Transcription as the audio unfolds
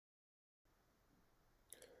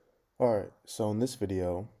Alright, so in this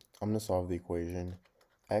video, I'm going to solve the equation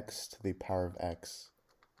x to the power of x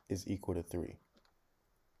is equal to 3.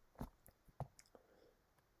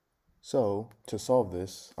 So, to solve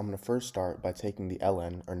this, I'm going to first start by taking the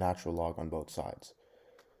ln, or natural log, on both sides.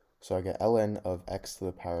 So I get ln of x to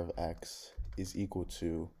the power of x is equal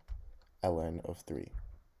to ln of 3.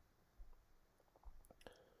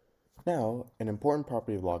 Now, an important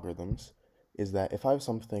property of logarithms is that if I have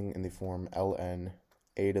something in the form ln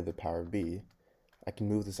a to the power of b, I can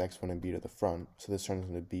move this exponent b to the front, so this turns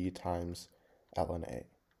into b times ln a.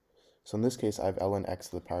 So in this case, I have ln x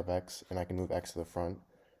to the power of x, and I can move x to the front,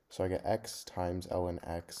 so I get x times ln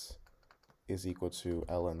x is equal to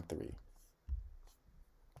ln 3.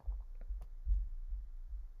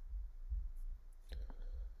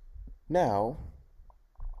 Now,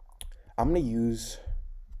 I'm going to use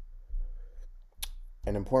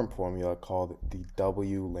an important formula called the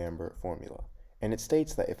W-Lambert formula. And it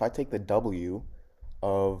states that if I take the W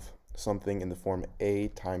of something in the form a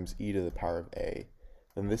times e to the power of a,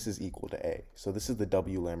 then this is equal to a. So this is the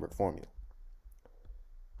W-Lambert formula.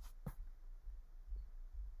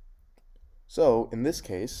 So in this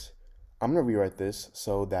case, I'm going to rewrite this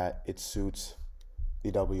so that it suits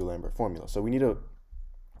the W-Lambert formula. So we need to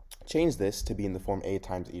change this to be in the form a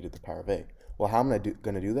times e to the power of a. Well, how am I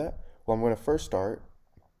going to do that? Well, I'm going to first start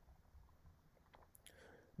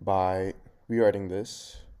by rewriting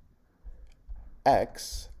this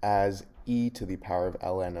x as e to the power of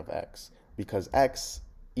ln of x, because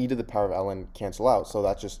e to the power of ln cancel out, so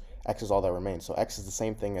that's just x is all that remains. So x is the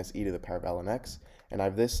same thing as e to the power of ln x, and I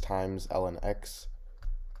have this times ln x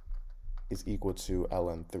is equal to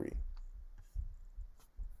ln 3.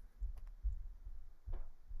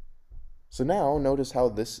 So now notice how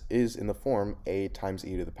this is in the form a times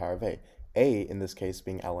e to the power of a. A in this case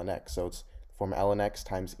being ln x, so it's the form ln x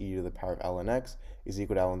times e to the power of ln x is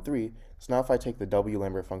equal to ln 3. So now if I take the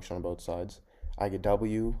W-Lambert function on both sides, I get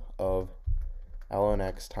w of ln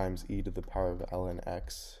x times e to the power of ln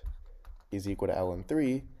x is equal to ln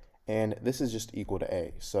 3, and this is just equal to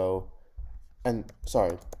a. So, and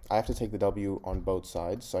sorry, I have to take the w on both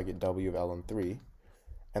sides, so I get w of ln 3,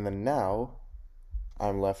 and then now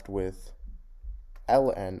I'm left with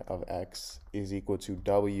ln of x is equal to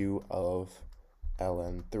w of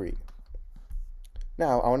ln 3.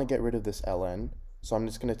 Now I want to get rid of this ln, so I'm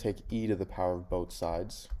just going to take e to the power of both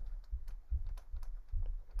sides.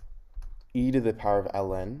 E to the power of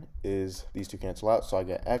ln is, these two cancel out, so I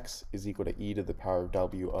get x is equal to e to the power of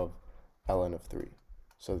w of ln of 3.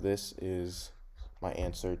 So this is my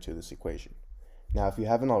answer to this equation. Now if you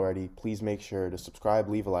haven't already, please make sure to subscribe,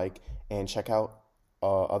 leave a like, and check out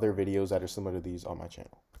other videos that are similar to these on my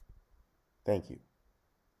channel. Thank you.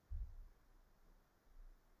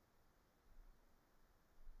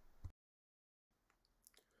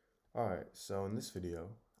 Alright, so in this video,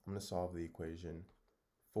 I'm going to solve the equation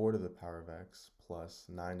 4 to the power of x plus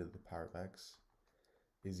 9 to the power of x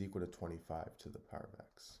is equal to 25 to the power of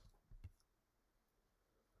x.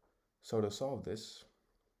 So to solve this,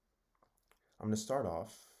 I'm going to start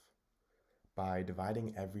off by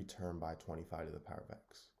dividing every term by 25 to the power of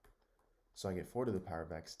x. So I get 4 to the power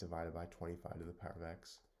of x divided by 25 to the power of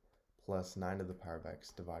x plus 9 to the power of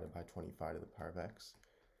x divided by 25 to the power of x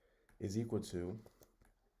is equal to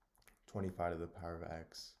 25 to the power of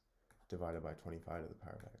x divided by 25 to the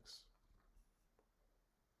power of x.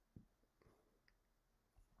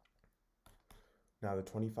 Now the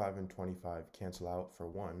 25 and 25 cancel out for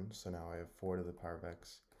 1, so now I have 4 to the power of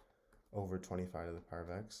x over 25 to the power of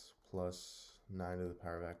x plus 9 to the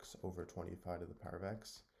power of x over 25 to the power of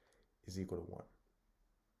x is equal to 1.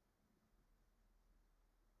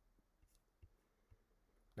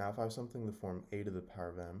 Now if I have something in the form a to the power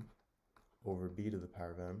of m over b to the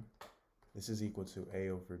power of m, this is equal to a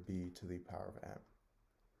over b to the power of m.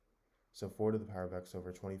 So 4 to the power of x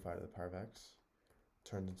over 25 to the power of x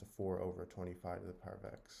turns into 4 over 25 to the power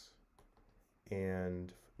of x.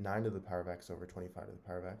 And 9 to the power of x over 25 to the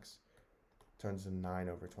power of x turns into 9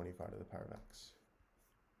 over 25 to the power of x.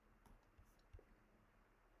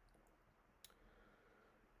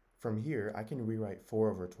 From here, I can rewrite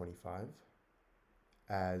 4 over 25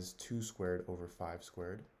 as 2 squared over 5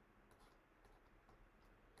 squared.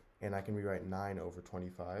 And I can rewrite 9 over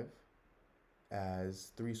 25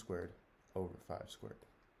 as 3 squared over 5 squared.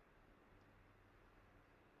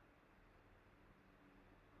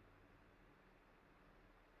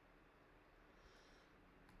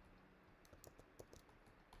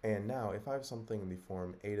 And now, if I have something in the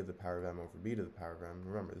form a to the power of m over b to the power of m,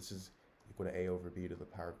 remember, this is equal to a over b to the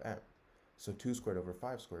power of m. So 2 squared over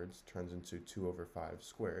 5 squared turns into 2 over 5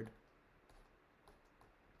 squared.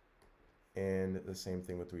 And the same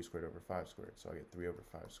thing with 3 squared over 5 squared. So I get 3 over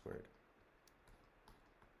 5 squared.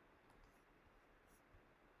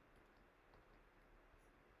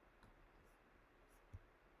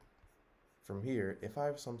 From here, if I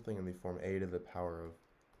have something in the form a to the power of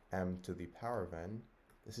m to the power of n,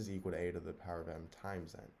 this is equal to a to the power of m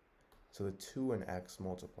times n. So the 2 and x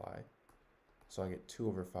multiply. So I get 2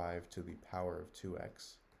 over 5 to the power of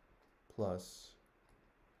 2x plus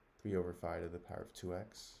 3 over 5 to the power of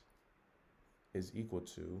 2x is equal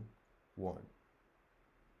to 1.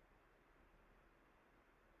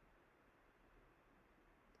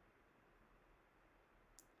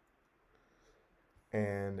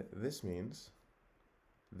 And this means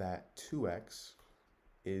that 2x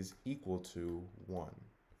is equal to 1.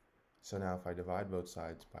 So now if I divide both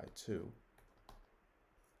sides by 2,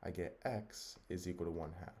 I get x is equal to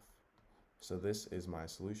 1/2. So this is my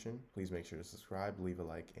solution. Please make sure to subscribe, leave a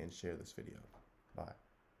like, and share this video. Bye.